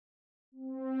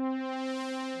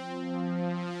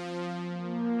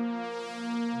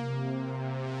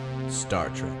Star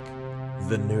Trek,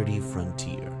 The Nerdy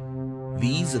Frontier.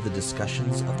 These are the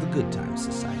discussions of the Good Times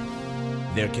Society.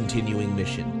 Their continuing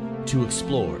mission to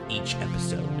explore each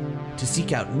episode, to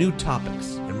seek out new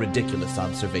topics and ridiculous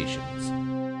observations,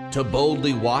 to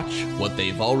boldly watch what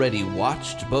they've already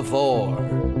watched before.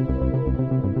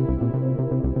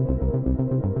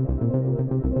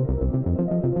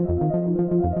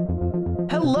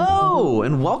 Hello,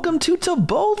 and welcome to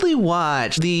Boldly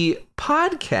Watch, the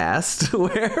podcast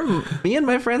where me and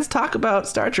my friends talk about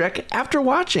Star Trek after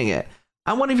watching it.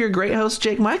 I'm one of your great hosts,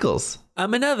 Jake Michaels.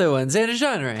 I'm another one, Xander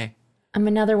Genre. I'm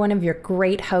another one of your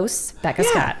great hosts, Becca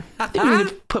Scott. I think we need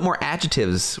to put more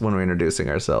adjectives when we're introducing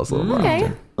ourselves a little more Okay.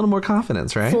 often. A little more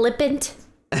confidence, right? Flippant,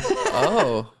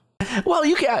 Oh. Well,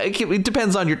 you can. It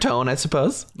depends on your tone, I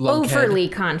suppose. overly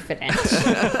confident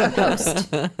host.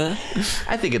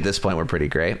 I think at this point we're pretty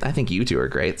great. I think you two are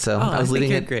great. So I was I think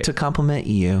leading you're it great. to compliment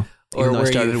you. Or even though I were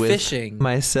started you with fishing?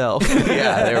 myself.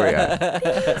 Yeah, there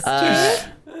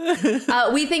we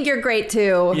are. We think you're great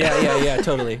too. Yeah,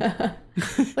 totally.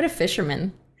 What a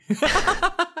fisherman.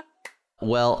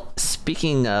 Well,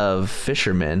 speaking of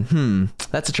fishermen,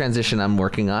 that's a transition I'm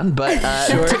working on. But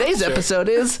today's episode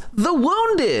is The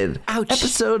Wounded. Ouch.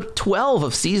 Episode 12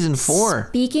 of season 4.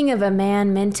 Speaking of a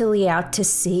man mentally out to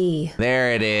sea.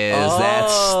 There it is.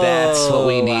 Oh, That's what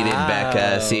we needed, wow.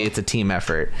 Becca. See, it's a team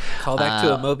effort. Call back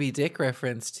to a Moby Dick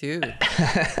reference, too.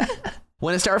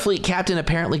 When a Starfleet captain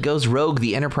apparently goes rogue,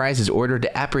 the Enterprise is ordered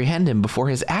to apprehend him before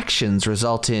his actions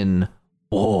result in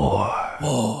war.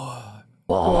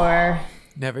 Or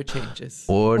Never changes.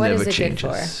 Or What never is it good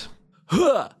changes.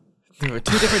 There were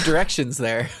two different directions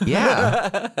there.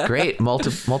 Yeah. Great.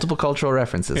 Multiple cultural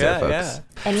references there, folks. Yeah.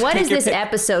 and what is this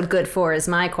episode good for is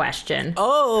my question.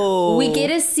 Oh. We get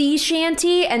a sea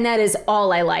shanty, and that is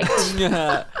all I liked.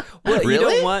 What, Really? You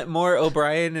don't want more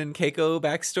O'Brien and Keiko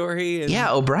backstory? And...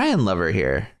 Yeah, O'Brien lover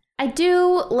here. I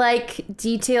do like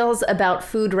details about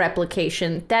food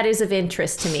replication. That is of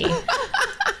interest to me.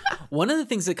 One of the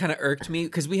things that kind of irked me,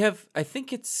 because we have, I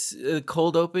think it's a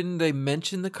cold open, they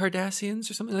mention the Cardassians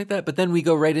or something like that, but then we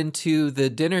go right into the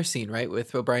dinner scene, right,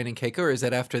 with O'Brien and Keiko, or is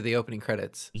that after the opening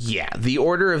credits? Yeah, the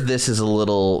order of this is a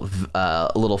little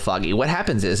foggy. What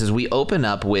happens is we open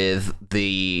up with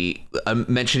the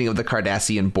mentioning of the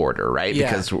Cardassian border, right? Yeah.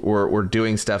 Because we're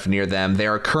doing stuff near them. They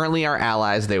are currently our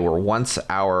allies. They were once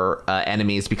our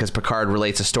enemies because Picard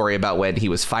relates a story about when he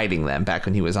was fighting them back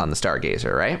when he was on the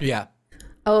Stargazer, right? Yeah.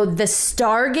 Oh, the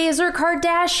Stargazer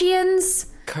Kardashians?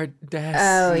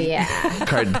 Cardassian. Oh, yeah. No, they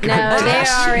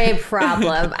Kardashian. are a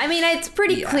problem. I mean, it's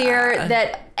pretty clear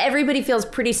that everybody feels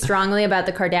pretty strongly about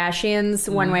the Kardashians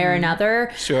one way or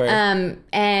another. Sure.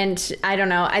 And I don't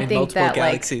know. I In think multiple that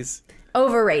galaxies.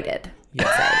 overrated.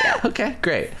 Okay,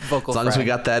 great. Vocal as long as we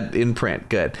fry. got that in print,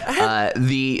 good.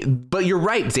 But you're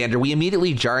right, Xander. We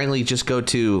immediately jarringly just go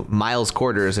to Miles'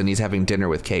 quarters and he's having dinner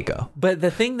with Keiko. But the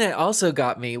thing that also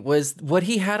got me was what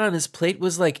he had on his plate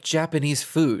was like Japanese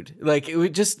food. Like it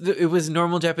was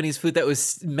normal Japanese food that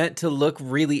was meant to look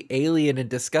really alien and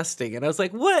disgusting. And I was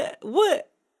like, what?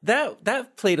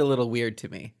 That played a little weird to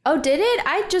me. Oh, did it?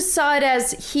 I just saw it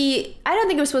as I don't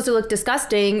think it was supposed to look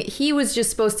disgusting. He was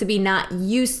just supposed to be not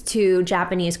used to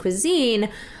Japanese cuisine,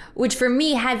 which for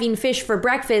me, having fish for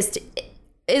breakfast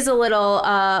is a little,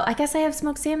 I guess I have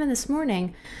smoked salmon this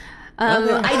morning.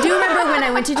 I do remember when I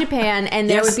went to Japan and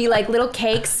there would be like little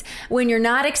cakes. When you're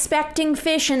not expecting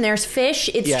fish and there's fish,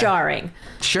 it's jarring.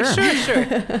 Sure.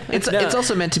 It's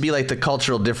also meant to be like the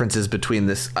cultural differences between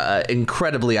this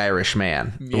incredibly Irish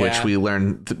man, which we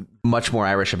learn much more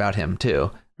Irish about him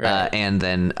too. Right. And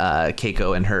then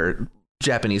Keiko and her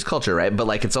Japanese culture, right? But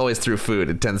like it's always through food.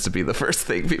 It tends to be the first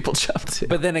thing people jump to.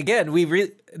 But then again,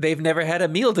 they've never had a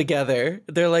meal together.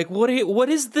 They're like, what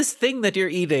is this thing that you're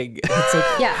eating? It's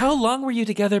like, how long were you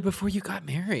together before you got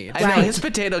married? I know his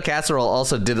potato casserole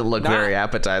also didn't look very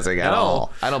appetizing at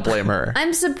all. I don't blame her.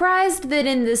 I'm surprised that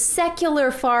in the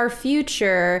secular far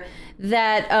future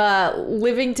that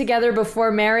living together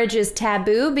before marriage is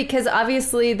taboo, because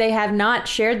obviously they have not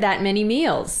shared that many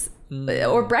meals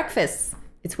or breakfasts.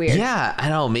 It's weird. Yeah, I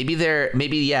know. Maybe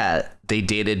they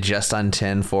dated just on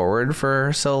 10 forward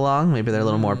for so long. Maybe they're a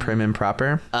little more prim and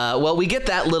proper. Well, we get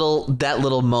that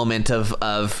little moment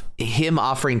of him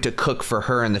offering to cook for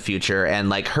her in the future, and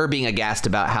like her being aghast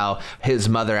about how his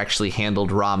mother actually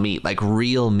handled raw meat, like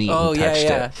real meat. Oh, and yeah, touched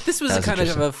yeah. it. This was That kind of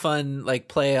interesting. a fun like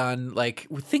play on like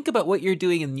think about what you're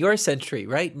doing in your century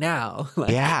right now.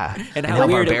 Like, Yeah, and how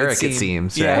weird barbaric it it would seem.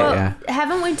 seems. Yeah. Right? Well, Yeah.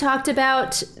 haven't we talked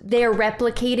about they're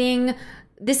replicating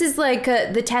this is like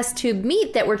the test tube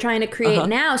meat that we're trying to create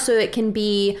now, so it can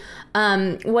be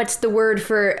what's the word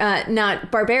for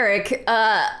not barbaric?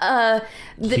 The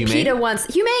PETA wants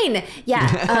humane.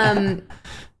 Yeah.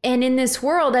 And in this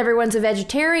world, everyone's a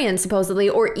vegetarian, supposedly,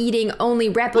 or eating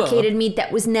only replicated meat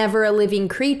that was never a living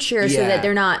creature so that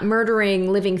they're not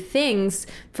murdering living things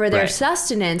for their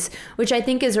sustenance, which I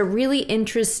think is a really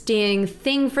interesting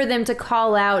thing for them to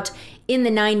call out in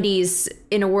the 90s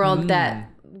in a world that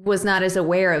was not as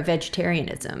aware of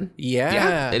vegetarianism.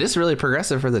 Yeah, it is really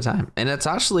progressive for the time. And it's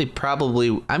actually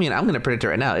probably, I mean, I'm going to predict it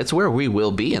right now. It's where we will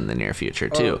be in the near future,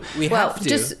 too. We have to.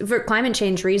 Just for climate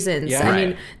change reasons. Yeah. I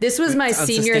mean, this was my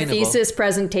senior unsustainable. thesis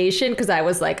presentation because I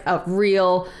was like a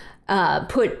real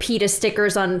put PETA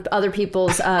stickers on other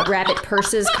people's rabbit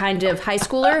purses kind of high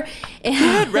schooler.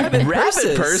 And Rabbit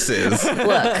Rabbit purses. purses.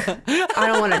 look, I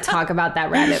don't want to talk about that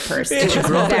rabbit purse. It Did you was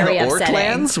grow up in very the upsetting.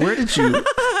 Orklands? Where did you?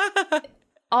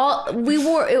 We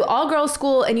wore all girls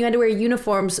school, and you had to wear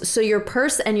uniforms, so your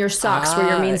purse and your socks were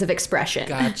your means of expression.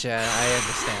 Gotcha. I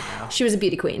understand now. She was a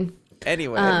beauty queen.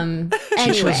 Anyway.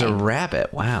 She was a Anyway,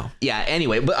 rabbit. Wow. Yeah.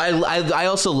 Anyway, but I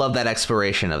also love that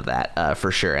exploration of that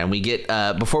for sure. And we get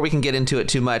before we can get into it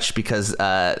too much because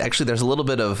actually there's a little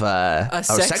bit of a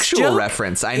sex sexual joke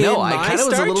reference. I know. in I my kind of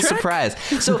was a Star little Trek? surprised.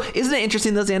 So isn't it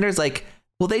interesting though, Xander? It's like,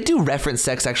 well, they do reference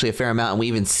sex actually a fair amount, and we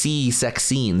even see sex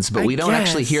scenes, but we don't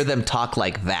actually guess. hear them talk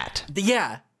like that.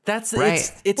 Yeah. That's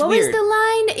Right. it's what weird. was the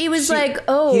line? It was like,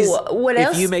 what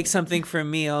else? If you make something for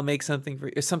me, I'll make something for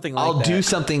you. Or something like I'll that. do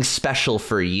something special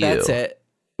for you. That's it.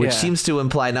 Which Yeah. seems to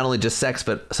imply not only just sex,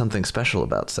 but something special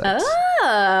about sex.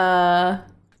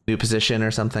 New position or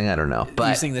something. I don't know. But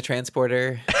Using the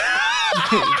transporter.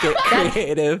 Get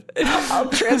creative. I'll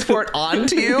transport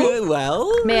onto you.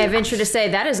 Well, May I venture to say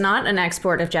that is not an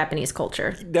export of Japanese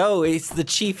culture. no, it's the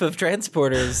chief of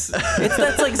transporters.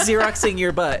 That's like Xeroxing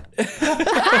your butt.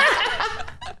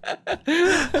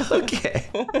 Okay.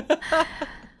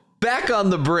 Back on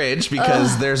the bridge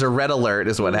because there's a red alert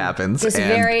is what happens. This and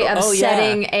very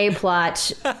upsetting A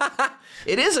plot.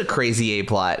 it is a crazy A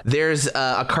plot. There's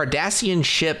a Cardassian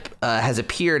ship has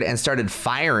appeared and started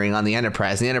firing on the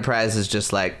Enterprise. The Enterprise is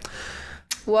just like,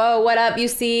 Whoa, what up? You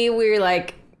see, we're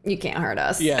like, you can't hurt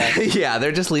us. Yeah. yeah,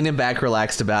 they're just leaning back,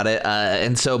 relaxed about it.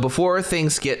 And so before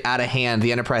things get out of hand,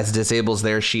 the Enterprise disables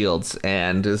their shields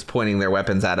and is pointing their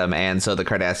weapons at them. And so the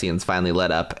Cardassians finally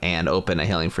let up and open a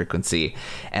hailing frequency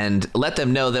and let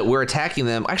them know that we're attacking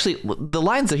them. Actually, the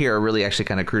lines here are really actually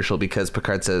kind of crucial because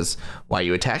Picard says, "Why are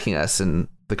you attacking us?" And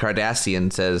the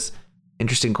Cardassian says,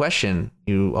 "Interesting question.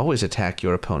 You always attack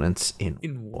your opponents in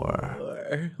war."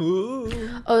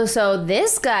 Ooh. Oh, so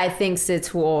this guy thinks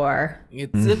it's war.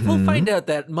 We'll find out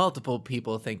that multiple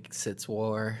people think it's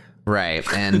war. Right.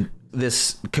 And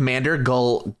this commander,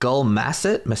 Gul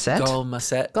Masset? Gul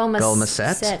Masset. Gul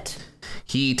Masset?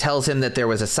 He tells him that there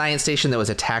was a science station that was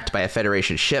attacked by a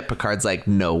Federation ship. Picard's like,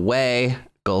 no way.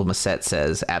 Gul Masset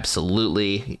says,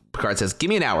 absolutely. Picard says, give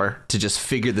me an hour to just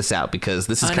figure this out because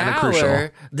this is kind of crucial.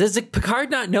 Does Picard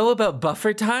not know about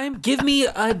buffer time? Give me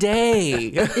a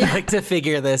day like to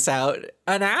figure this out.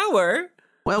 An hour?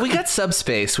 Well, we got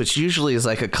subspace, which usually is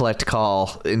like a collect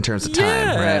call in terms of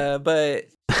time, right? But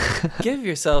give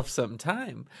yourself some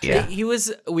time. Yeah. He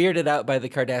was weirded out by the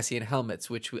Cardassian helmets,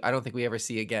 which I don't think we ever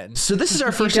see again. So this is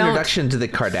our first don't. introduction to the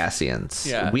Cardassians.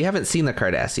 Yeah. We haven't seen the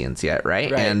Cardassians yet,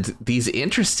 right? Right. And these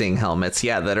interesting helmets,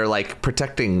 that are like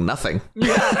protecting nothing.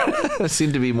 Yeah.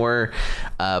 Seem to be more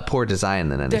poor design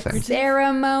than anything.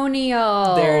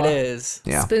 Ceremonial. There it is.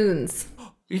 Yeah. Spoons.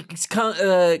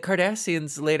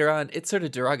 Cardassians later on, it's sort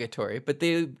of derogatory, but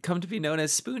they come to be known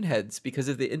as spoonheads because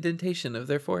of the indentation of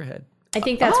their forehead. I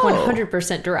think that's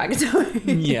 100% derogatory.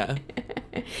 Yeah.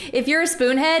 If you're a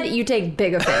spoonhead, you take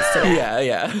big offense to that.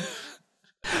 Yeah.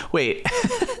 Wait,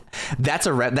 that's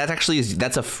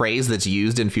a phrase that's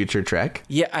used in future Trek?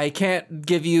 Yeah, I can't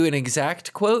give you an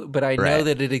exact quote, but I know Right.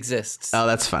 that it exists. Oh,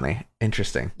 that's funny.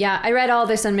 Interesting. Yeah, I read all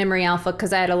this on Memory Alpha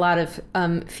because I had a lot of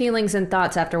feelings and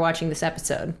thoughts after watching this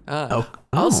episode.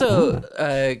 Also,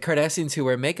 Cardassians who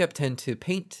wear makeup tend to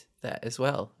paint that as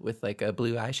well with like a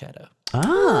blue eyeshadow.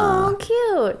 Oh,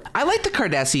 cute. I like the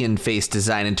Cardassian face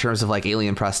design in terms of like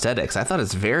alien prosthetics. I thought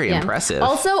it's very impressive.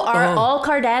 Also, all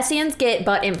Cardassians get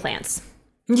butt implants.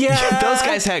 Yeah, Those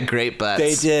guys had great butts.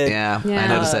 They did. Yeah, Yeah. I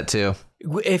noticed that too.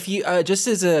 If you just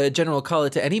as a general call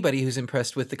it to anybody who's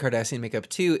impressed with the Cardassian makeup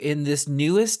too, in this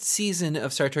newest season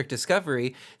of Star Trek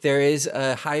Discovery, there is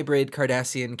a hybrid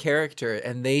Cardassian character,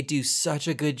 and they do such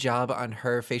a good job on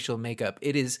her facial makeup.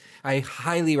 It is, I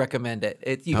highly recommend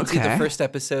it. You can see the Okay. first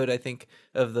episode, I think,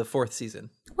 of the 4th season.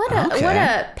 What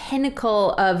a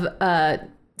pinnacle of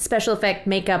special effect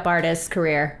makeup artist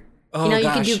career. Oh, you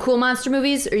can gosh. do cool monster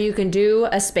movies or you can do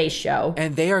a space show.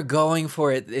 And they are going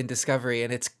for it in Discovery,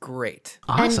 and it's great.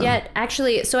 Awesome. And yet,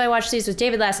 actually, so I watched these with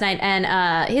David last night, and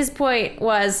his point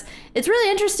was it's really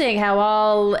interesting how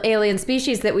all alien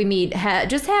species that we meet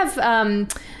just have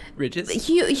Ridges?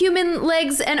 human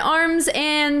legs and arms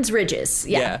and ridges.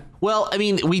 Yeah. Well, I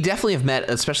mean, we definitely have met,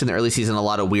 especially in the early season, a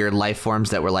lot of weird life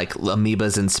forms that were like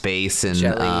amoebas in space and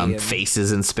Jelly and-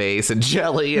 faces in space and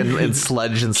jelly and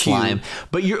sludge and slime.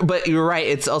 But you're right.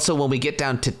 It's also when we get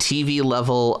down to TV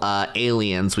level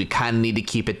aliens, we kind of need to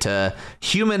keep it to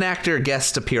human actor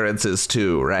guest appearances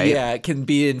too, right? Yeah, it can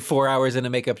be in 4 hours in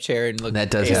a makeup chair and look That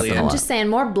does alien. happen a I'm lot. just saying,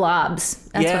 more blobs.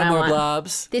 That's what I more want.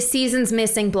 blobs. This season's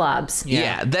missing blobs.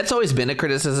 Yeah, that's always been a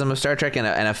criticism of Star Trek and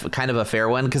a kind of a fair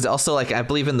one, because also, like, I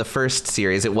believe in the first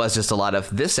series, it was just a lot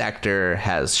of this actor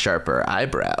has sharper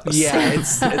eyebrows. Yeah,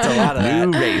 it's a lot of that.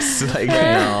 New race, like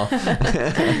no.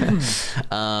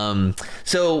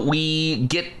 So we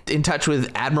get in touch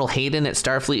with Admiral Hayden at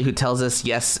Starfleet, who tells us,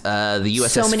 yes, the USS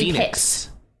So many Phoenix. pips.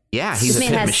 Yeah, he's This a man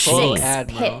pip has machine. 6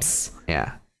 Admiral. pips.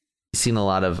 Yeah, he's seen a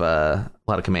lot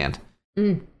of command.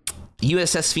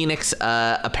 USS Phoenix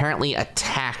apparently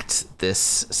attacked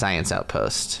this science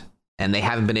outpost, and they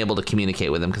haven't been able to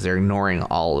communicate with them because they're ignoring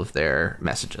all of their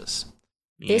messages.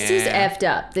 This is effed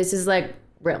up. This is like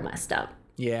real messed up.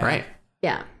 Yeah. Right.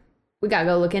 Yeah. We gotta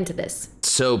go look into this.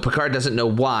 So Picard doesn't know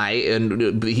why,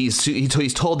 and he's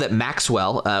told that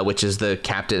Maxwell, which is the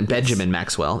captain, Benjamin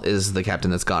Maxwell, is the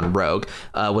captain that's gone rogue.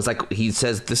 Was like, he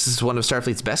says, this is one of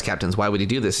Starfleet's best captains. Why would he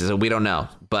do this? He said, we don't know,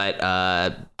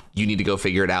 but you need to go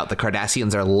figure it out. The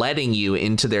Cardassians are letting you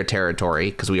into their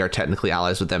territory because we are technically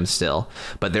allies with them still,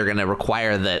 but they're going to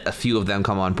require that a few of them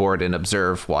come on board and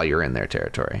observe while you're in their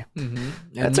territory. And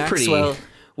That's a pretty- Maxwell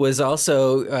was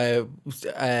also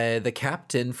the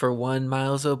captain for one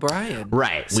Miles O'Brien.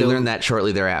 Right. So- we learned that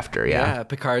shortly thereafter. Yeah.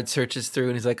 Picard searches through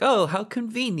and he's like, oh, how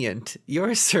convenient.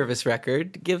 Your service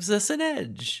record gives us an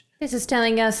edge. This is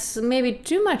telling us maybe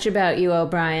too much about you,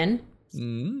 O'Brien.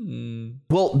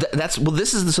 Well,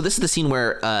 this is the scene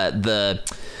where the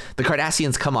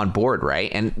Cardassians come on board, right?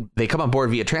 And they come on board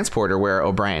via transporter where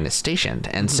O'Brien is stationed.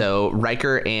 And so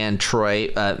Riker and Troy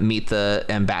meet the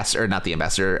ambassador, not the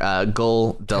ambassador,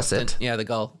 Gull Dulcet. Yeah, the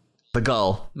Gull. The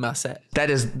Gull. Musset. That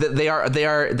is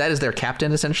that is their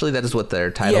captain, essentially. That is what their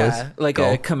title is. Yeah, like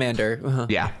Gull. a commander. Uh-huh.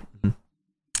 Yeah.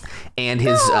 And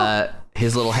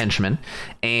his little henchman,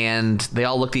 and they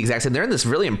all look the exact same. They're in this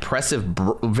really impressive,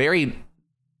 very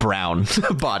brown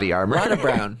body armor. A lot of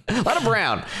brown. A lot of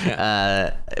brown.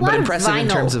 But of impressive in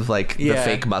vinyl. terms of like the Yeah.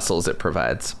 fake muscles it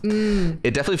provides.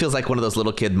 It definitely feels like one of those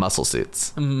little kid muscle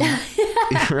suits.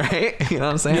 Right? You know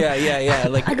what I'm saying? Yeah.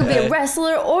 Like I could be a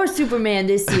wrestler or Superman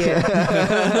this year.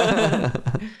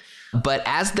 But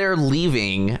as they're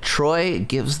leaving, Troy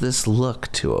gives this look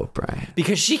to O'Brien.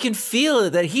 because she can feel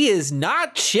that he is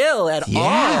not chill at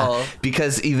all.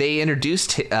 Because they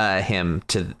introduced him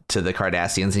to the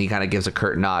Cardassians, and he kind of gives a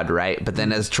curt nod, right? But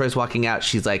then as Troy's walking out,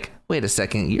 she's like, "Wait a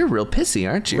second, you're real pissy,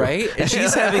 aren't you?" Right? And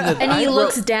she's having a And he I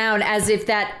looks wrote down as if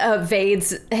that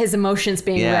evades his emotions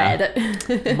being Yeah.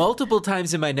 read. multiple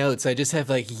times in my notes. I just have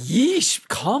like, yeesh,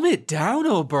 calm it down,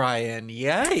 O'Brien.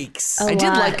 Yikes. Oh, I did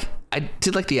lot.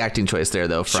 like the acting choice there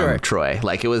though from Sure. Troy.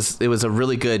 Like it was a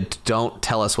really good don't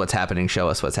tell us what's happening, show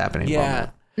us what's happening Yeah.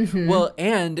 moment. Well,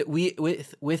 and we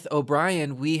with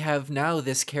O'Brien, we have now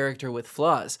this character with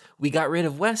flaws. We got rid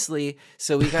of Wesley,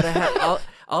 so we gotta have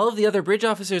all of the other bridge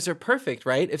officers are perfect,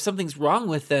 right? If something's wrong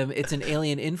with them, it's an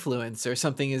alien influence, or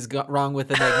something is wrong with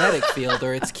the magnetic field,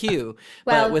 or it's Q.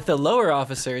 Well- But with the lower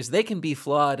officers, they can be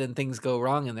flawed and things go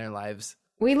wrong in their lives.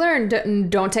 We learned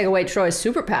don't take away Troy's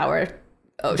superpower.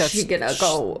 Oh, That's- she's gonna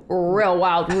go real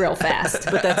wild real fast.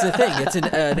 But that's the thing; it's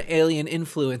an alien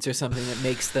influence or something that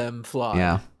makes them flawed.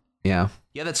 Yeah,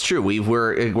 that's true.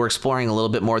 We're exploring a little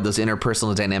bit more of those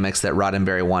interpersonal dynamics that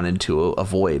Roddenberry wanted to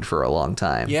avoid for a long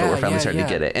time. Yeah, but we're finally starting yeah.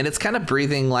 to get it. And it's kind of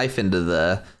breathing life into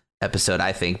the episode,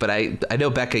 I think. But I know,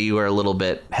 Becca, you are a little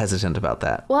bit hesitant about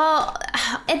that. Well,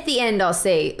 at the end, I'll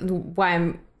say why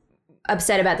I'm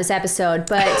upset about this episode.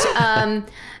 But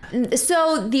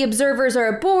so the observers are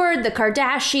aboard, the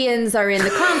Kardashians are in the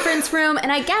conference room, and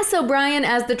I guess O'Brien,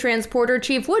 as the transporter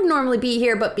chief, would normally be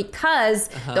here, but because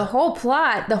the whole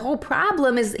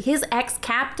problem is his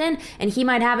ex-captain, and he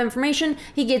might have information,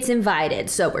 he gets invited.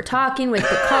 So we're talking with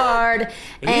Picard,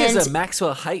 He and is a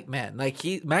Maxwell hype man. Like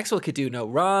Maxwell could do no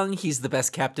wrong. He's the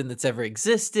best captain that's ever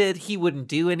existed. He wouldn't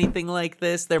do anything like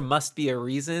this. There must be a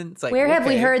reason. It's like, where have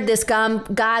we okay. heard this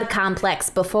God complex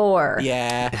before?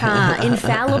 Yeah.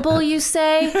 Infallible Unbelievable, you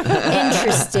say?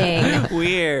 Interesting.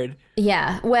 Weird.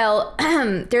 Yeah, well,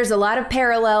 there's a lot of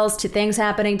parallels to things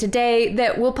happening today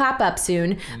that will pop up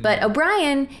soon. But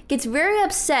O'Brien gets very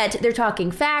upset. They're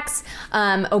talking facts.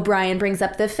 O'Brien brings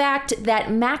up the fact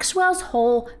that Maxwell's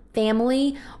whole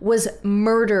family was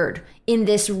murdered in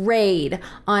this raid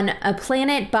on a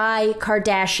planet by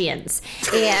Kardashians.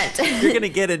 And You're going to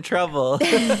get in trouble.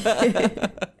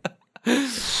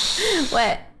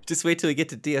 what? Just wait till we get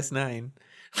to DS9.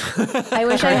 I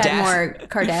wish I had more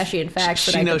Kardashian facts.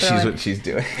 She that I knows could throw she's in. what she's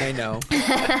doing. I know.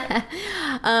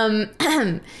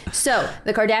 So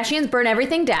the Kardashians burn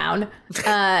everything down.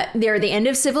 They're the end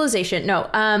of civilization. No.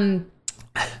 And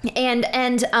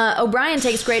O'Brien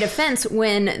takes great offense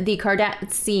when the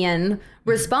Cardassian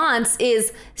response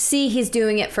is, see, he's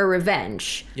doing it for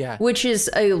revenge. Yeah. Which is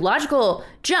a logical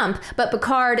jump. But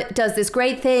Picard does this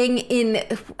great thing in...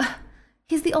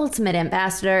 He's the ultimate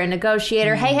ambassador and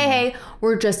negotiator. Hey,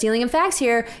 we're just dealing in facts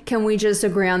here. Can we just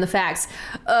agree on the facts?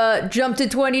 Jump to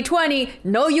 2020.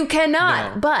 No, you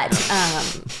cannot. No. But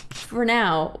for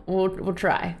now, we'll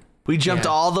try. We jumped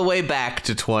all the way back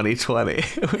to 2020.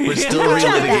 We're still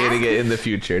relitigating it in the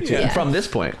future, too. Yeah. From this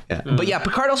point. Yeah. But yeah,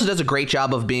 Picard also does a great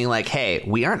job of being like, hey,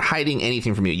 we aren't hiding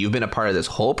anything from you. You've been a part of this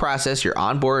whole process. You're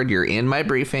on board. You're in my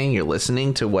briefing. You're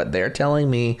listening to what they're telling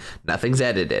me. Nothing's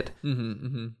edited.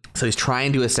 So he's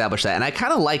trying to establish that. And I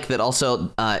kind of like that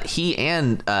also he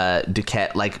and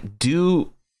Duquette like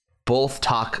do both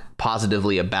talk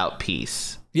positively about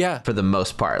peace. Yeah. For the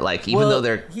most part. Like, even though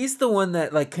they're... He's the one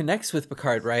that, like, connects with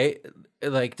Picard, right?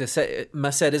 Like,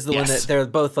 Masset is the one Yes. that they're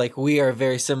both, like, we are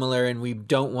very similar and we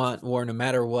don't want war no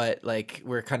matter what. Like,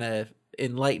 we're kind of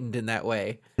enlightened in that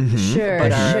way. Sure,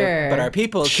 But sure. our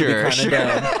people can be Sure, kind of sure.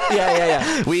 dumb.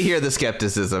 Yeah. We hear the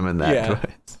skepticism in that. Yeah.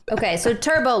 Okay, so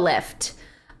Turbo Lift.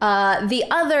 The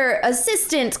other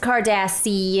assistant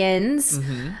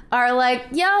Cardassians are like,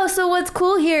 yo, so what's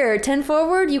cool here? 10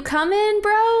 forward, you coming,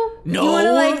 bro? No. You want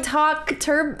to like talk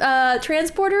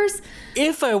transporters?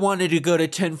 If I wanted to go to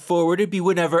 10 forward, it'd be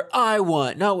whenever I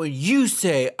want, not when you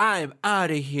say I'm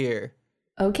out of here.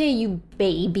 Okay, you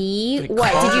baby.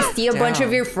 Like, What, did you calm see a bunch of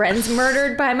down. your friends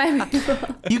murdered by my people?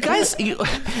 You guys,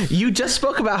 you just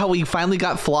spoke about how we finally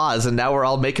got flaws, and now we're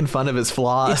all making fun of his It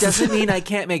flaws. doesn't mean I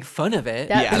can't make fun of it.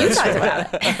 That, Yeah, you that's talked about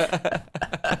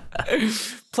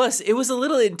it. Plus, it was a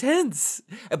little intense,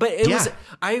 but it was. Yeah.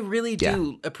 I really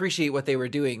do appreciate what they were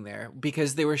doing there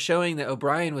because they were showing that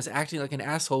O'Brien was acting like an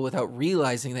asshole without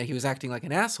realizing that he was acting like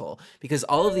an asshole. Because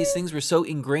all of these things were so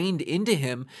ingrained into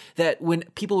him that when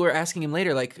people were asking him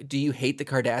later, like, "Do you hate the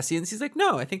Cardassians?" He's like,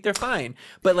 "No, I think they're fine."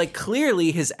 But like,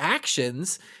 clearly, his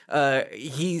actions,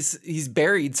 he's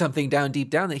buried something down deep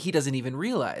down that he doesn't even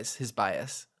realize his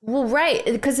bias. Well, right,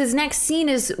 because his next scene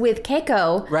is with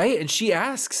Keiko. Right? And she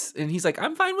asks, and he's like,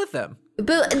 "I'm fine with them."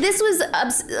 But this was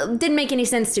didn't make any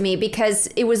sense to me because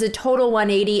it was a total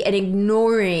 180 and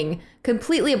ignoring,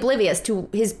 completely oblivious to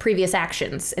his previous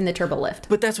actions in the Turbo Lift.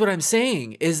 But that's what I'm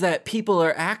saying is that people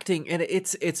are acting, and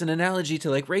it's an analogy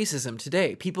to like racism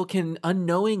today. People can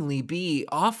unknowingly be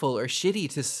awful or shitty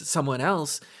to someone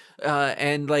else.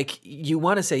 And like you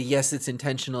want to say, yes, it's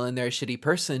intentional and they're a shitty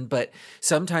person, but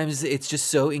sometimes it's just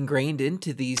so ingrained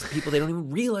into these people, they don't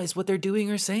even realize what they're doing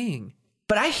or saying.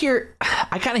 But I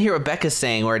kind of hear what Becca's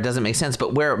saying where it doesn't make sense,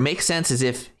 but where it makes sense is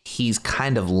if he's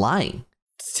kind of lying.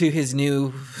 To his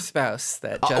new spouse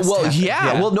that just Well, happened.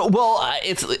 yeah. Well, no. Well,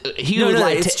 he would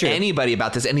lie it's to true. anybody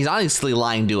about this, and he's honestly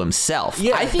lying to himself.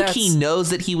 Yeah, I think he that's- knows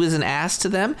that he was an ass to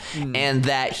them, and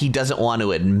that he doesn't want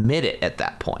to admit it at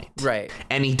that point. Right.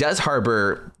 And he does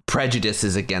harbor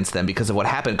prejudices against them because of what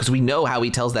happened. Because we know how he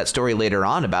tells that story later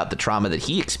on about the trauma that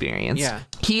he experienced. Yeah.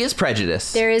 He is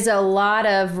prejudiced. There is a lot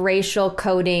of racial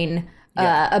coding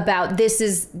about this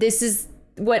is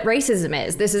what racism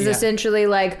is. This is Yeah. essentially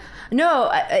like, no,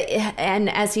 and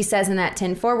as he says in that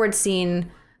 10 forward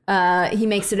scene, he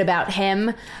makes it about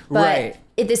him. But Right.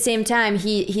 at the same time,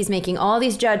 he's making all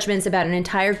these judgments about an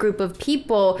entire group of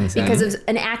people because of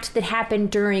an act that happened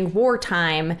during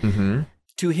wartime.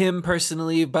 To him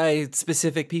personally by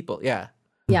specific people. Yeah.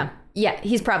 Yeah,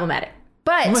 he's problematic.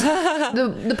 But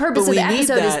the purpose of we the need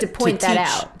episode is that to point that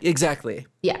teach- out. Exactly.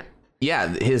 Yeah.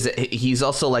 Yeah, he's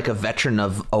also like a veteran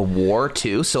of a war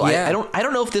too. So Yeah. I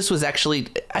don't know if this was actually.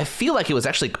 I feel like it was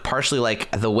actually partially like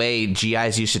the way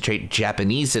GIs used to treat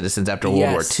Japanese citizens after World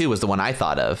War Yes. II was the one I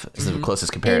thought of as the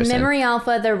closest In comparison. Memory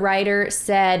Alpha, the writer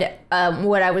said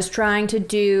what I was trying to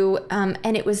do,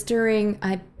 and it was during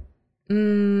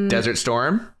Desert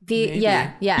Storm.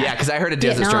 Yeah, because I heard a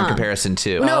Desert Storm comparison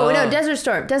too. No, Desert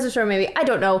Storm maybe. I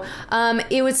don't know.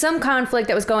 It was some conflict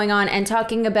that was going on and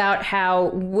talking about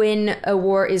how when a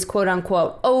war is quote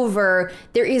unquote over,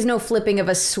 there is no flipping of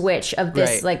a switch of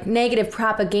this like negative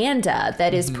propaganda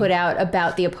that is put out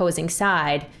about the opposing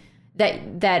side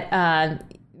that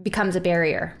becomes a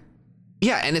barrier.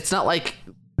 Yeah, and it's not like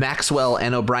Maxwell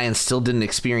and O'Brien still didn't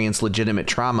experience legitimate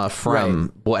trauma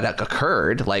from what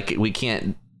occurred. Like, we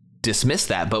can't dismiss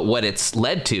that, but what it's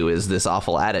led to is this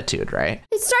awful attitude, right?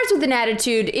 It starts with an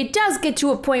attitude. It does get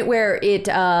to a point where it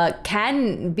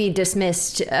can be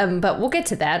dismissed, but we'll get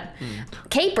to that.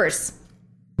 Capers.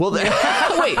 Well,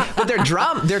 wait, but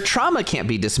their trauma can't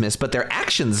be dismissed, but their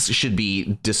actions should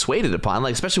be dissuaded upon,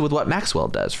 like especially with what Maxwell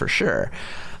does, for sure.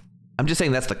 I'm just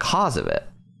saying that's the cause of it.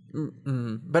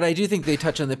 But I do think they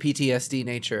touch on the PTSD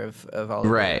nature of all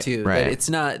of that too. Right. That it's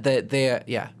not that they,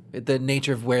 the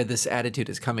nature of where this attitude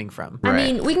is coming from. I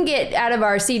mean, we can get out of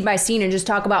our scene by scene and just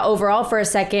talk about overall for a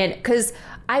second, because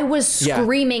I was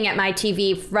screaming at my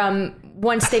TV from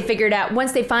once they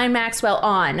find Maxwell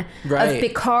on, of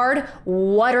Picard,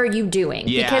 what are you doing?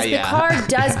 Because Picard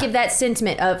does give that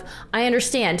sentiment of, I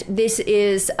understand, this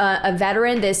is a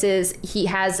veteran, he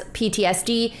has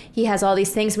PTSD, he has all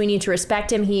these things, we need to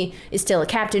respect him, he is still a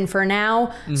captain for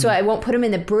now, so I won't put him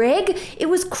in the brig. It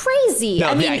was crazy. No,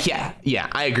 I mean,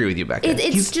 I agree with you, Becca.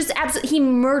 It's just absolutely, he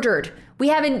murdered. We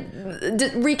haven't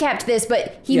recapped this,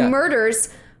 but he murders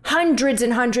hundreds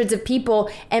and hundreds of people,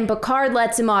 and Picard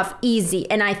lets him off easy.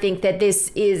 And I think that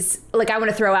this is, like, I want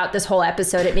to throw out this whole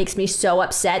episode. It makes me so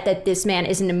upset that this man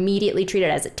isn't immediately treated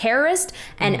as a terrorist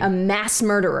and a mass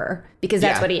murderer, because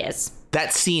that's what he is.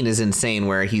 That scene is insane,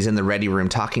 where he's in the ready room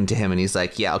talking to him and he's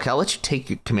like, yeah, okay, I'll let you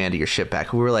take command of your ship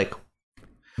back. We were like,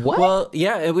 what? Well,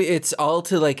 yeah, it's all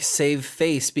to like save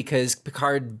face, because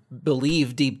Picard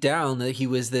believed deep down that he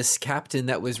was this captain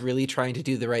that was really trying to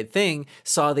do the right thing,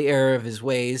 saw the error of his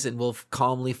ways, and will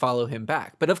calmly follow him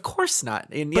back. But of course not.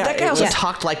 And but that guy also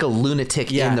talked like a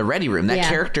lunatic in the ready room. That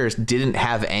character didn't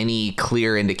have any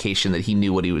clear indication that he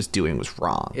knew what he was doing was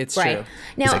wrong. It's true.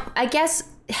 Now, I guess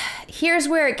here's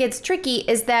where it gets tricky,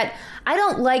 is that I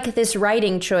don't like this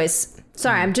writing choice.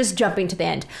 Sorry, I'm just jumping to the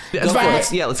end.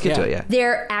 Let's get to it, yeah.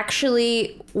 There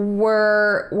actually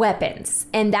were weapons.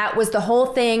 And that was the whole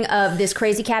thing of this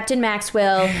crazy Captain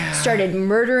Maxwell started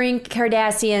murdering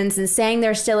Cardassians and saying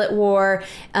they're still at war,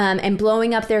 and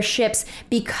blowing up their ships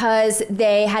because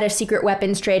they had a secret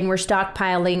weapons trade and were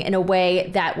stockpiling in a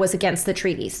way that was against the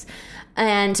treaties.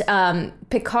 And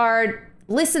Picard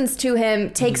listens to him,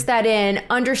 takes that in,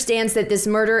 understands that this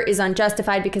murder is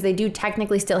unjustified because they do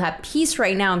technically still have peace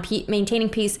right now, and maintaining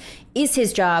peace is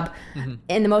his job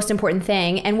and the most important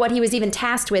thing, and what he was even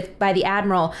tasked with by the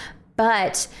Admiral.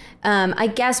 But I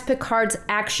guess Picard's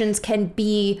actions can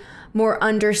be more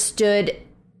understood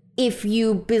if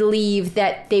you believe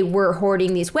that they were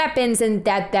hoarding these weapons, and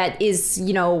that is,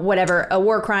 whatever, a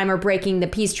war crime or breaking the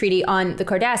peace treaty on the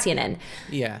Cardassian end.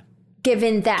 Yeah.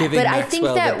 Given that. But I think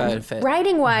that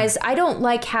writing-wise, I don't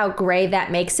like how gray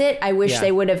that makes it. I wish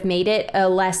they would have made it a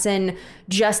lesson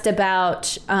just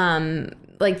about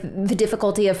like the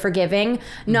difficulty of forgiving.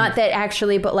 Not that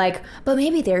actually, but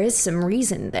maybe there is some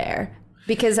reason there.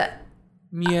 Because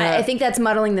I think that's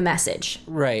muddling the message.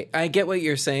 Right. I get what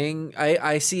you're saying.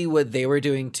 I see what they were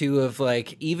doing too, of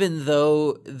like, even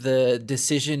though the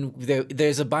decision,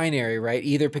 there's a binary, right?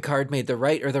 Either Picard made the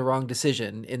right or the wrong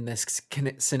decision in this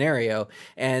scenario.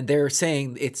 And they're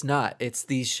saying it's not. It's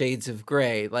these shades of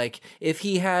gray. Like, if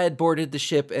he had boarded the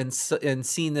ship and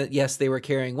seen that, yes, they were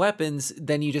carrying weapons,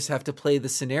 then you just have to play the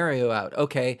scenario out.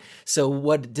 Okay, so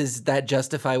what does that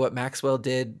justify what Maxwell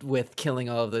did with killing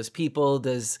all of those people?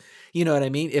 You know what I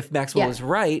mean? If Maxwell was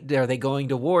right, are they going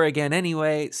to war again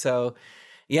anyway? So,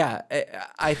 yeah,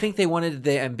 I think they wanted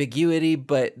the ambiguity,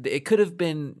 but it could have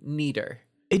been neater.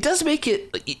 It does make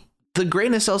it... The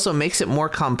grayness also makes it more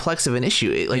complex of an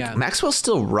issue. Maxwell's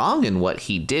still wrong in what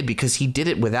he did because he did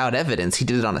it without evidence. He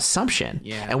did it on assumption.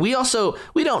 Yeah. And we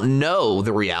don't know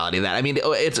the reality of that. I mean,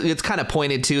 it's kind of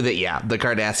pointed to that, the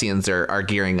Cardassians are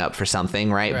gearing up for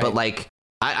something, right? But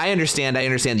I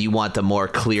understand you want the more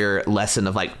clear lesson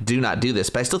of do not do this,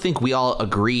 but I still think we all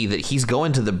agree that he's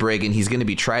going to the brig and he's going to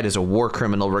be tried as a war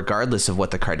criminal regardless of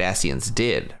what the Cardassians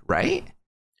did, right?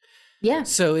 Yeah.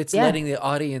 So it's letting the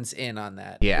audience in on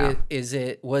that. Yeah.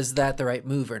 Was that the right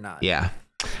move or not? Yeah.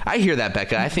 I hear that,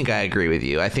 Becca. I think I agree with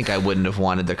you. I think I wouldn't have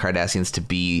wanted the Cardassians to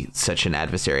be such an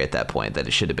adversary at that point, that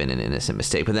it should have been an innocent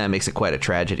mistake, but that makes it quite a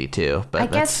tragedy too. But I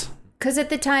guess... Because at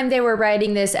the time they were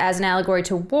writing this as an allegory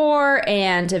to war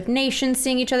and of nations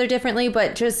seeing each other differently,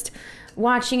 but just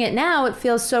watching it now, it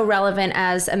feels so relevant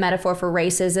as a metaphor for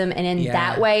racism. And in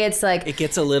that way, it's like... It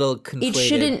gets a little conflated.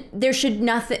 It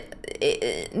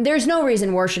shouldn't... There's no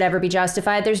reason war should ever be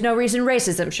justified. There's no reason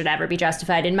racism should ever be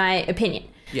justified, in my opinion.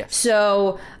 Yes.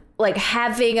 So, like,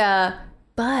 having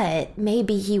but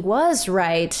maybe he was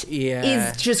right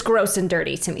is just gross and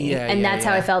dirty to me. And that's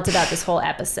how I felt about this whole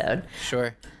episode.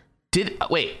 Sure.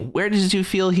 Where did you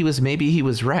feel he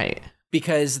was right?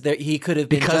 Because he could have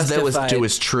been justified. Because it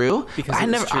was true? Because I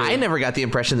never got the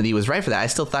impression that he was right for that. I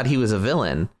still thought he was a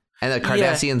villain. And the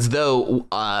Cardassians, though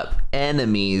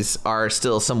enemies, are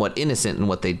still somewhat innocent in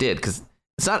what they did. Because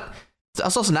it's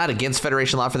also not against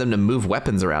Federation law for them to move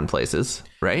weapons around places,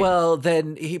 right? Well,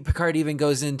 then Picard even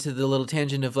goes into the little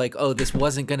tangent of like, oh, this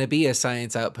wasn't going to be a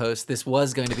science outpost. This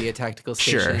was going to be a tactical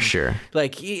station. Sure.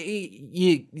 Like,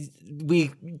 we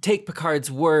take Picard's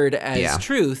word as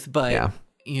truth, but,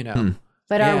 you know.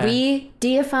 But are we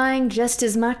deifying just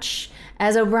as much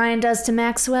as O'Brien does to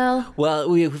Maxwell? Well,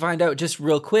 we find out just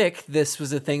real quick, this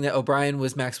was a thing that O'Brien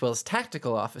was Maxwell's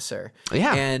tactical officer.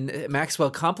 Yeah. And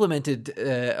Maxwell complimented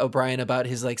O'Brien about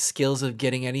his like skills of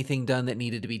getting anything done that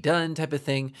needed to be done type of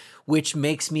thing, which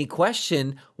makes me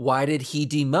question, why did he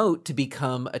demote to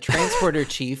become a transporter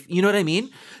chief? You know what I mean?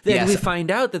 Then we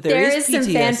find out that there is PTSD.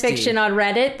 Some fan fiction on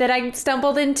Reddit that I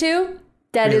stumbled into.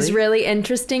 That is really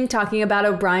interesting, talking about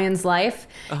O'Brien's life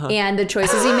and the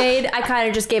choices he made. I kind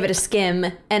of just gave it a skim,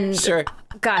 and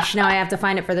gosh, now I have to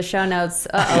find it for the show notes.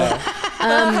 But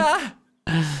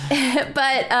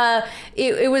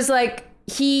it was like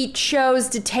he chose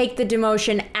to take the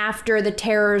demotion after the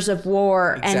terrors of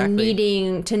war and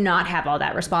needing to not have all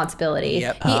that responsibility. He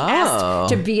asked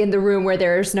to be in the room where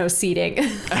there is no seating.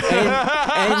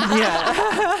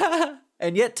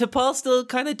 And yet T'Pol still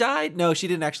kind of died. No, she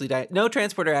didn't actually die. No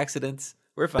transporter accidents.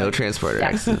 We're fine. No transporter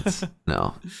accidents.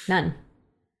 No. None.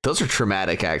 Those are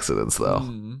traumatic accidents, though.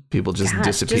 People just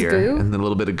disappear, and then a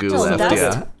little bit of goo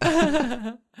left.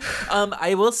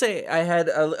 I will say,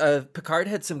 Picard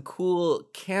had some cool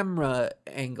camera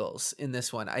angles in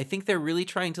this one. I think they're really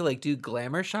trying to like do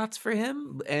glamour shots for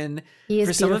him, and he is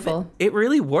for some beautiful. of it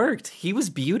really worked. He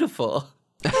was beautiful.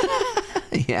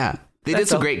 Yeah. They did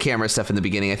some great camera stuff in the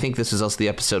beginning. I think this was also the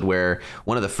episode where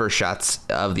one of the first shots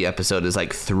of the episode is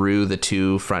like through the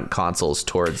two front consoles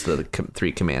towards the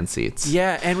three command seats.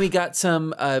 Yeah, and we got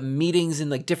some meetings in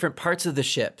like different parts of the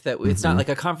ship. That it's not like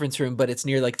a conference room, but it's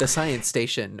near like the science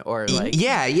station or like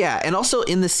and also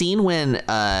in the scene when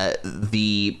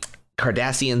the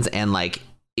Cardassians and like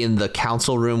in the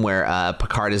council room where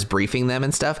Picard is briefing them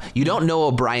and stuff, you don't know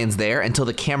O'Brien's there until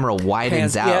the camera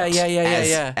widens out.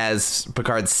 As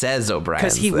Picard says O'Brien's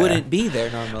because he wouldn't be there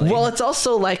normally. Well, it's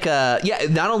also like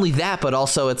not only that, but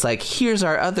also it's like, here's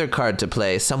our other card to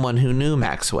play, someone who knew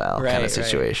Maxwell kind of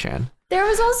situation. There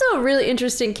was also a really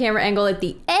interesting camera angle at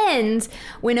the end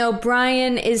when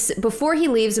O'Brien is, before he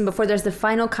leaves and before there's the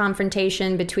final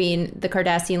confrontation between the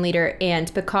Cardassian leader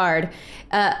and Picard.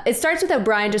 It starts with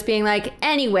O'Brien just being like,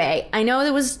 anyway, I know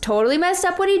it was totally messed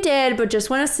up what he did, but just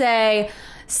want to say,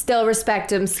 still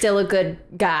respect him, still a good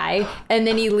guy. And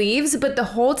then he leaves, but the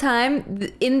whole time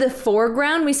in the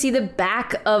foreground, we see the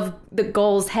back of the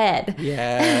Gull's head.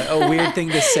 Yeah, a weird thing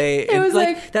to say. It was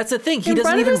like that's the thing. He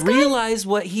doesn't even realize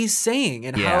what he's saying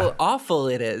and how awful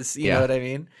it is. You know what I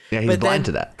mean? Yeah, he's blind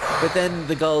to that. But then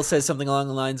the Gull says something along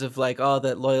the lines of like, "Oh,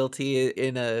 that loyalty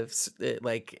in a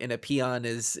peon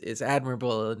is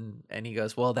admirable," and he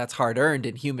goes, "Well, that's hard earned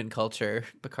in human culture."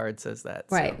 Picard says that.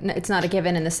 Right. So. It's not a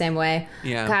given in the same way.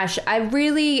 Yeah. Gosh, I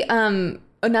really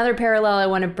another parallel I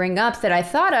want to bring up that I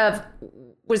thought of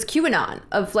was QAnon,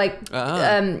 of like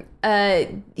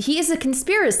he is a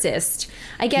conspiracist.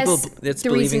 I guess it's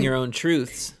believing your own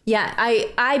truths. Yeah,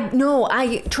 I know.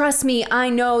 Trust me, I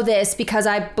know this because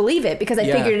I believe it, because I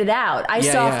figured it out. I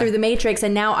saw through the Matrix,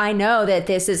 and now I know that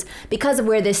this is because of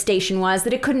where this station was,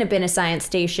 that it couldn't have been a science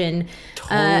station.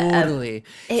 Totally.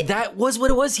 That was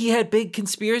what it was. He had big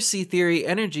conspiracy theory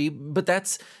energy, but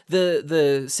that's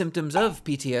the symptoms of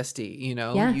PTSD, you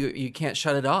know? Yeah. You can't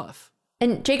shut it off.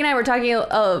 And Jake and I were talking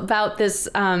about this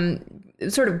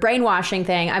sort of brainwashing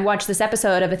thing. I watched this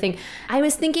episode of a thing. I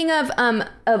was thinking of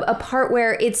a part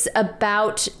where it's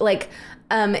about like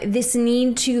this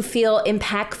need to feel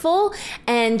impactful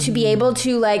and to be able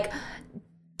to like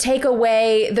take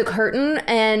away the curtain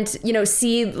and, you know,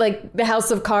 see like the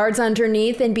house of cards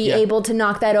underneath and be able to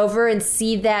knock that over and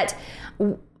see that.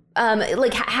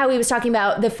 Like how he was talking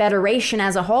about the Federation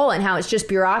as a whole and how it's just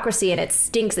bureaucracy and it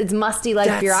stinks. It's musty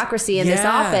like bureaucracy in this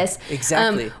office.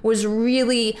 Exactly. Was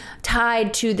really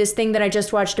tied to this thing that I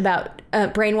just watched about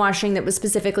brainwashing that was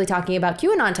specifically talking about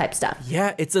QAnon type stuff.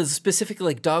 Yeah, it's a specific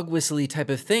like dog whistly type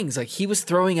of things. Like he was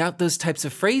throwing out those types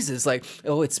of phrases like,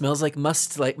 oh, it smells like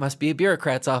must be a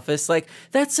bureaucrat's office. Like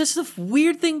that's just a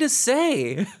weird thing to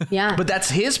say. Yeah. But that's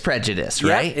his prejudice,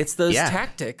 right? Yeah, it's those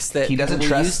tactics that he doesn't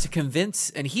people trust use to convince,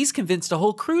 and he's convinced a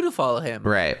whole crew to follow him.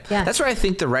 Right. Yeah. That's where I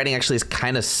think the writing actually is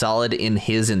kind of solid in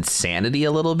his insanity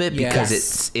a little bit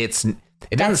because it doesn't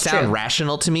That's sound true.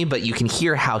 rational to me, but you can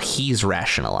hear how he's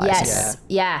rationalizing it. Yes.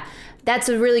 Yeah. That's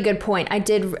a really good point. I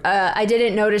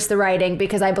didn't notice the writing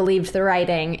because I believed the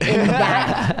writing in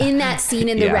that scene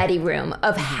in the Yeah. ready room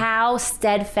of how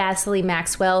steadfastly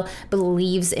Maxwell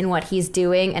believes in what he's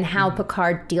doing and how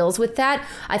Picard deals with that.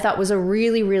 I thought was a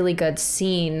really, really good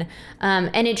scene.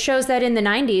 And it shows that in the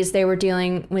 90s they were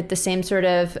dealing with the same sort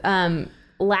of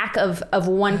lack of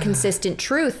one consistent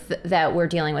truth that we're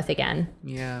dealing with again.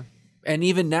 Yeah. And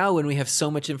even now, when we have so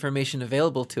much information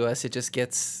available to us, it just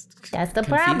gets That's the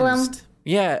confused. problem.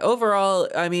 Yeah. Overall,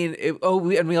 I mean,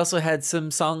 we also had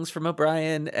some songs from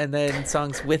O'Brien and then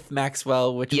songs with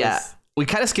Maxwell, which was. We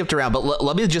kind of skipped around, but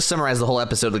let me just summarize the whole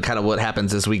episode. And kind of what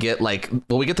happens is we get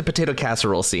the potato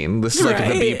casserole scene. This is like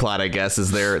the B plot, I guess,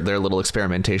 is their little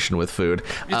experimentation with food.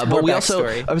 But we also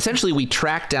essentially we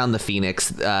track down the Phoenix.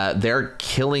 They're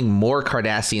killing more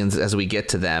Cardassians as we get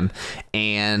to them,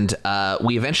 and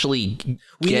we eventually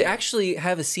We actually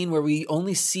have a scene where we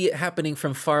only see it happening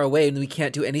from far away and we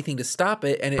can't do anything to stop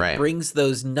it. And it brings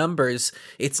those numbers.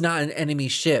 It's not an enemy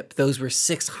ship. Those were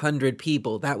 600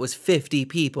 people. That was 50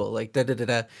 people. Like,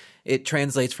 It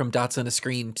translates from dots on a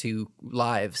screen to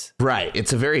lives. Right.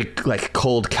 It's a very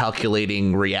cold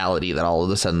calculating reality that all of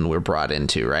a sudden we're brought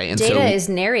into, right? And Data is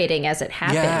narrating as it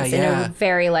happens in Yeah. a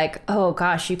very oh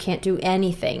gosh, you can't do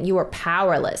anything. You are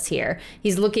powerless here.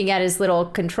 He's looking at his little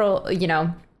control,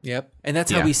 Yep. And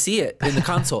that's how we see it in the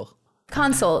console.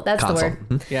 console. That's the word.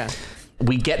 Mm-hmm. Yeah.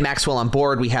 We get Maxwell on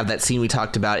board. We have that scene we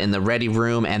talked about in the ready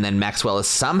room, and then Maxwell is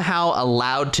somehow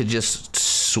allowed to just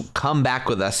come back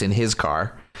with us in his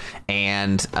car.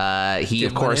 And he,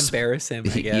 of course, embarrass him,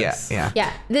 I guess.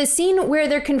 Yeah. The scene where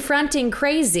they're confronting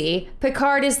Crazy,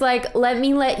 Picard is like,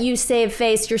 let you save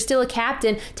face. You're still a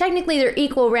captain. Technically, they're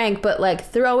equal rank, but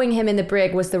throwing him in the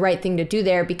brig was the right thing to do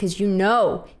there because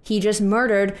he just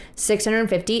murdered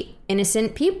 650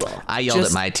 innocent people. I yelled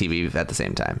at my TV at the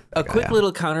same time. A quick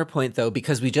little counterpoint, though,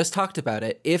 because we just talked about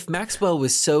it. If Maxwell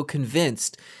was so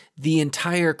convinced, the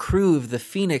entire crew of the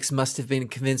Phoenix must have been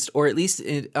convinced, or at least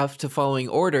up to following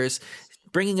orders.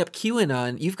 Bringing up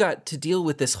QAnon, you've got to deal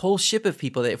with this whole ship of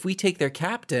people that if we take their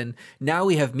captain, now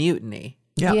we have mutiny.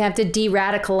 Yeah. You have to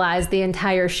de-radicalize the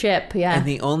entire ship. Yeah. And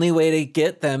the only way to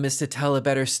get them is to tell a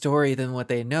better story than what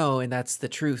they know, and that's the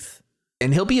truth.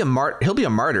 And he'll be a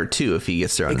martyr too if he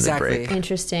gets thrown in the brig.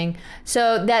 Interesting.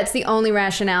 So that's the only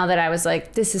rationale that I was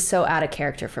like, this is so out of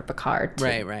character for Picard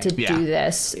to do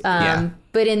this.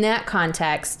 But in that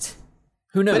context,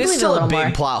 who knows? But it's still a big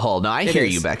more plot hole. No, I hear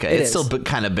you, Becca. It's still is.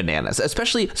 kind of bananas.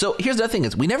 Especially, so here's the other thing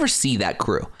is we never see that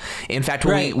crew. In fact,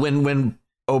 when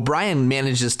O'Brien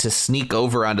manages to sneak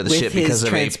over onto the ship because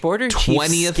of a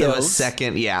 20th of a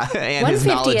second, and his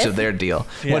knowledge of their deal.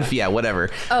 Whatever.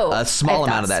 A small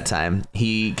amount of that time,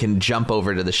 he can jump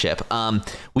over to the ship.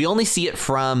 We only see it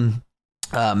from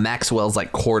Maxwell's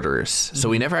quarters, so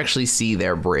we never actually see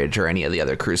their bridge or any of the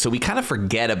other crews. So we kind of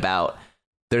forget about.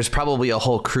 There's probably a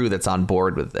whole crew that's on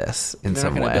board with this in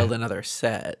some way. They're not going to build another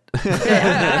set.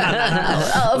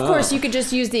 Of course, you could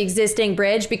just use the existing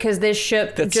bridge because this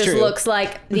ship looks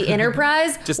like the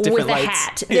Enterprise just with lights. a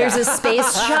hat. There's a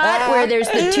space shot where there's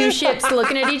the two ships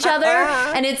looking at each other,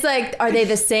 and it's are they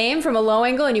the same from a low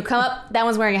angle? And you come up, that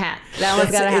one's wearing a hat. That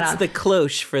one's got a hat on. It's the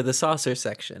cloche for the saucer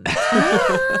section.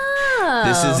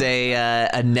 This is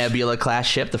a Nebula class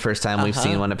ship. The first time we've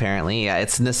seen one, apparently. Yeah,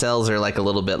 its nacelles are a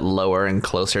little bit lower and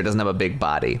closer. It doesn't have a big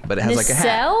body, but it has a hat.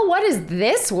 Nacelle? What is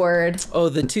this word? Oh,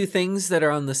 the two things that are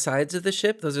on the sides of the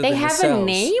ship. Those are they the have nacelles. A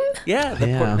name? Yeah, the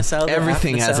port nacelle.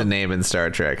 Everything has a name in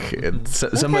Star Trek.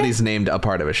 Somebody's named a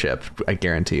part of a ship. I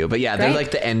guarantee you. But yeah, they're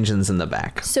like the engines in the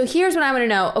back. So here's what I want to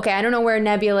know. Okay, I don't know where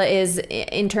Nebula is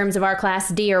in terms of our class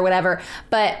D or whatever,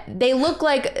 but they look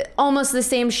like almost the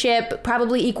same ship,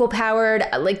 probably equal powered.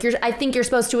 I think you're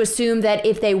supposed to assume that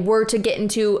if they were to get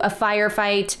into a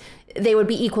firefight, they would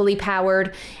be equally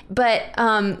powered. But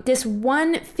this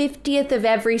 1/50th of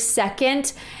every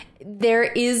second, there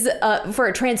is, for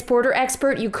a transporter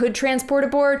expert, you could transport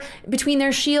aboard between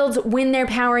their shields when they're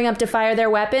powering up to fire their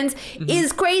weapons,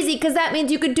 is crazy because that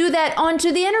means you could do that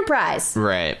onto the Enterprise.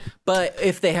 Right. But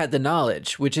if they had the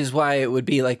knowledge, which is why it would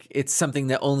be it's something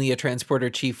that only a transporter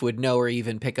chief would know or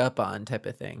even pick up on type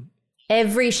of thing.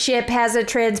 Every ship has a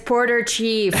transporter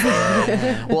chief.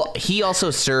 Well, he also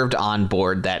served on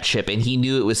board that ship, and he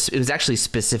knew it was actually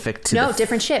specific to No,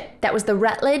 different ship. That was the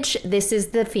Rutledge. This is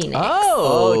the Phoenix.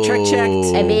 Oh, trick checked.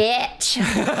 A bitch.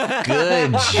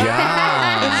 Good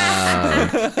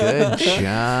job. Good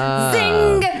job.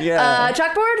 Zing. Yeah.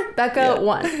 Chalkboard. Becca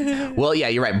won. Well, yeah,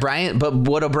 you're right, Brian. But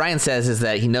what O'Brien says is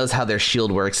that he knows how their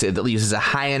shield works. It uses a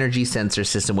high energy sensor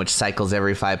system which cycles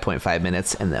every 5.5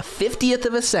 minutes, and the 50th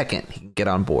of a second he can get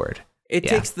on board. It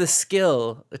takes the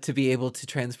skill to be able to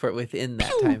transport within that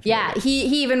time period. Yeah,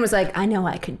 he even was like, I know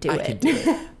I could do it. I can do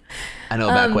it. I know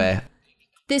back way.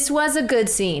 This was a good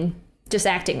scene. Just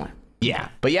acting one. Yeah.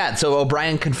 But yeah, so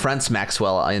O'Brien confronts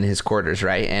Maxwell in his quarters,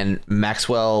 right? And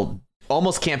Maxwell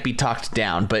almost can't be talked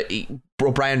down, but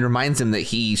O'Brien reminds him that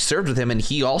he served with him and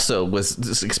he also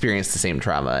experienced the same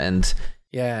trauma. And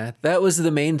Yeah, that was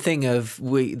the main thing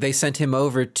they sent him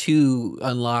over to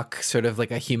unlock sort of like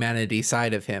a humanity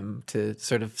side of him to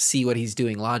sort of see what he's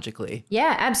doing logically.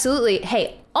 Yeah, absolutely.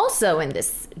 Hey, also in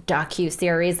this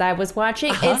docu-series I was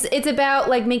watching, it's about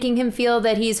like making him feel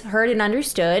that he's heard and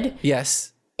understood.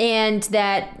 Yes. And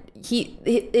that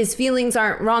his feelings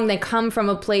aren't wrong. They come from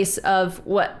a place of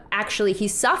what actually he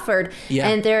suffered. Yeah.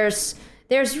 And there's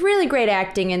really great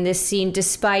acting in this scene,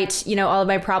 despite, all of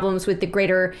my problems with the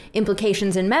greater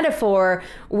implications and metaphor,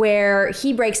 where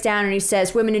he breaks down and he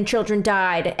says women and children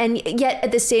died, and yet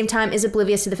at the same time is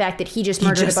oblivious to the fact that he just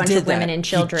murdered a bunch of women and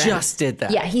children. He just did that.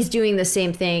 Yeah, he's doing the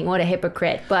same thing. What a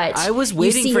hypocrite. But I was you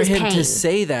waiting see for his him pain. to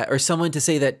say that, or someone to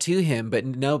say that to him, but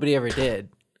nobody ever did.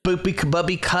 But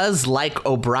because like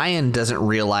O'Brien doesn't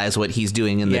realize what he's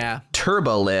doing in the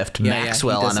turbo lift,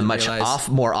 Maxwell he on a doesn't much realize.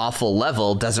 more awful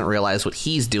level doesn't realize what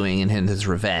he's doing in his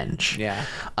revenge. Yeah.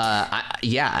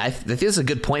 I think it's a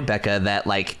good point, Becca, that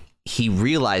like he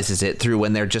realizes it through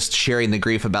when they're just sharing the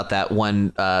grief about that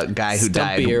one guy who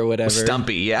Stumpy died. or whatever.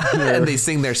 Stumpy, yeah. And they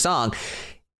sing their song.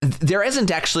 There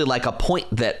isn't actually like a point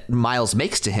that Miles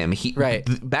makes to him.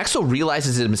 Maxwell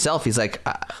realizes it himself. He's like,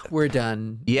 we're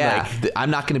done. Yeah, I'm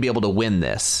not going to be able to win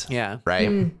this. Yeah. Right.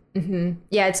 Mm-hmm.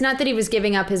 Yeah, it's not that he was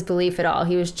giving up his belief at all.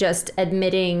 He was just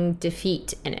admitting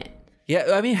defeat in it. Yeah,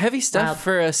 I mean, heavy stuff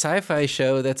for a sci-fi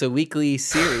show that's a weekly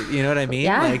series. You know what I mean?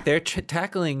 Yeah. Like they're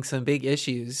tackling some big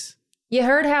issues. You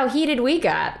heard how heated we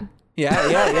got.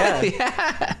 Yeah.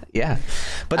 Yeah.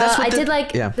 But that's what I did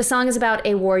like the song is about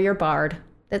a warrior bard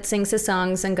that sings his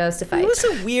songs and goes to fight. It was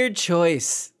a weird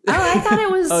choice. Oh, I thought it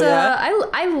was. yeah?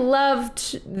 I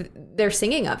loved their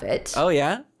singing of it. Oh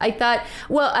yeah. I thought.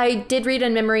 Well, I did read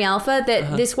in Memory Alpha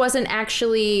that this wasn't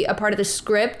actually a part of the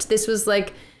script. This was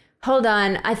like, hold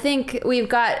on, I think we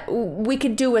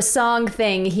could do a song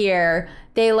thing here.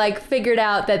 They like figured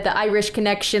out that the Irish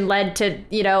connection led to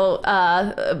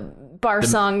bar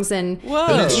songs and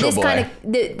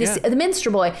the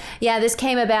Minstrel Boy. Yeah, this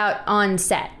came about on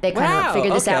set. They kind of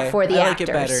figured this out for the actors.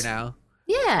 I like it better now.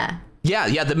 Yeah.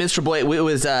 Yeah, the Minstrel Boy. It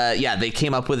was they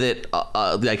came up with it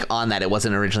like on that. It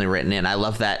wasn't originally written in. I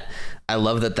love that.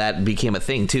 That became a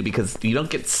thing too, because you don't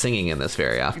get singing in this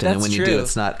very often, and when you do,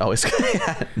 it's not always good.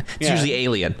 It's usually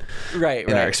alien, right?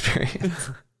 In our experience,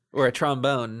 or a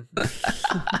trombone.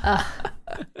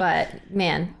 But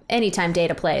man, anytime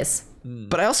Data plays.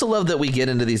 But I also love that we get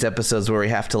into these episodes where we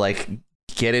have to like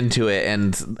get into it,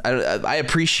 and I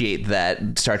appreciate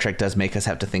that Star Trek does make us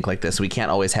have to think like this. We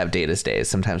can't always have Data's days.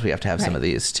 Sometimes we have to have some of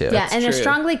these too. Yeah, and a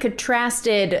strongly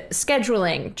contrasted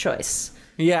scheduling choice.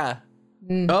 Yeah.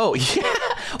 Oh yeah.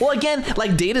 Well, again,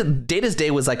 like Data's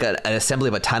Day was like an assembly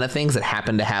of a ton of things that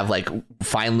happened to have like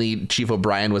finally Chief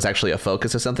O'Brien was actually a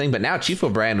focus of something, but now Chief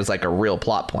O'Brien was like a real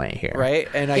plot point here, right?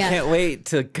 And I can't wait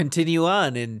to continue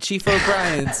on in Chief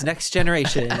O'Brien's Next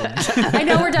Generation. I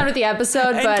know we're done with the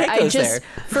episode, but I just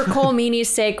for Cole Meany's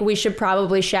sake, we should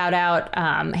probably shout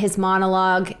out his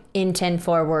monologue in 10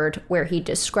 Forward, where he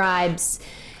describes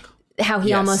how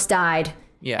he almost died.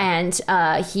 Yeah. And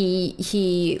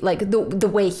he like the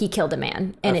way he killed a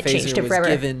man, and it changed him forever. It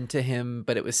was given to him,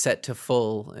 but it was set to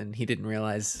full, and he didn't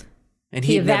realize. And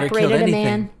he evaporated never killed anything. a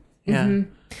man. Yeah.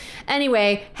 Mm-hmm.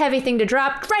 Anyway, heavy thing to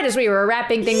drop right as we were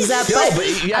wrapping things up.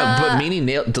 But Meany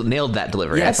nailed that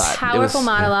delivery. Yes. I thought Powerful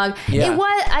monologue. Yeah. It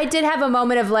was. I did have a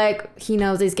moment of like, he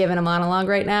knows he's giving a monologue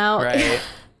right now. Right.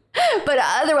 But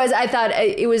otherwise, I thought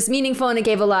it was meaningful, and it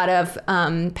gave a lot of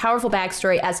powerful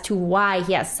backstory as to why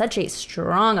he has such a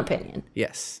strong opinion.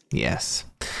 Yes.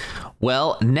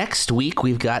 Well, next week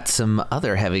we've got some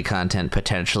other heavy content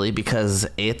potentially, because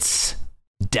it's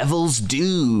Devil's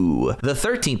Due, the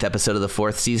 13th episode of the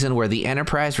 4th season, where the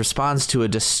Enterprise responds to a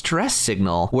distress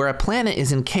signal where a planet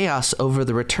is in chaos over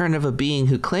the return of a being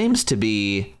who claims to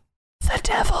be the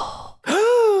devil.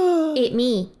 It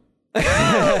me.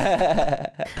 I'll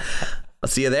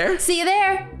see you there. See you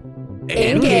there.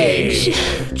 Engage.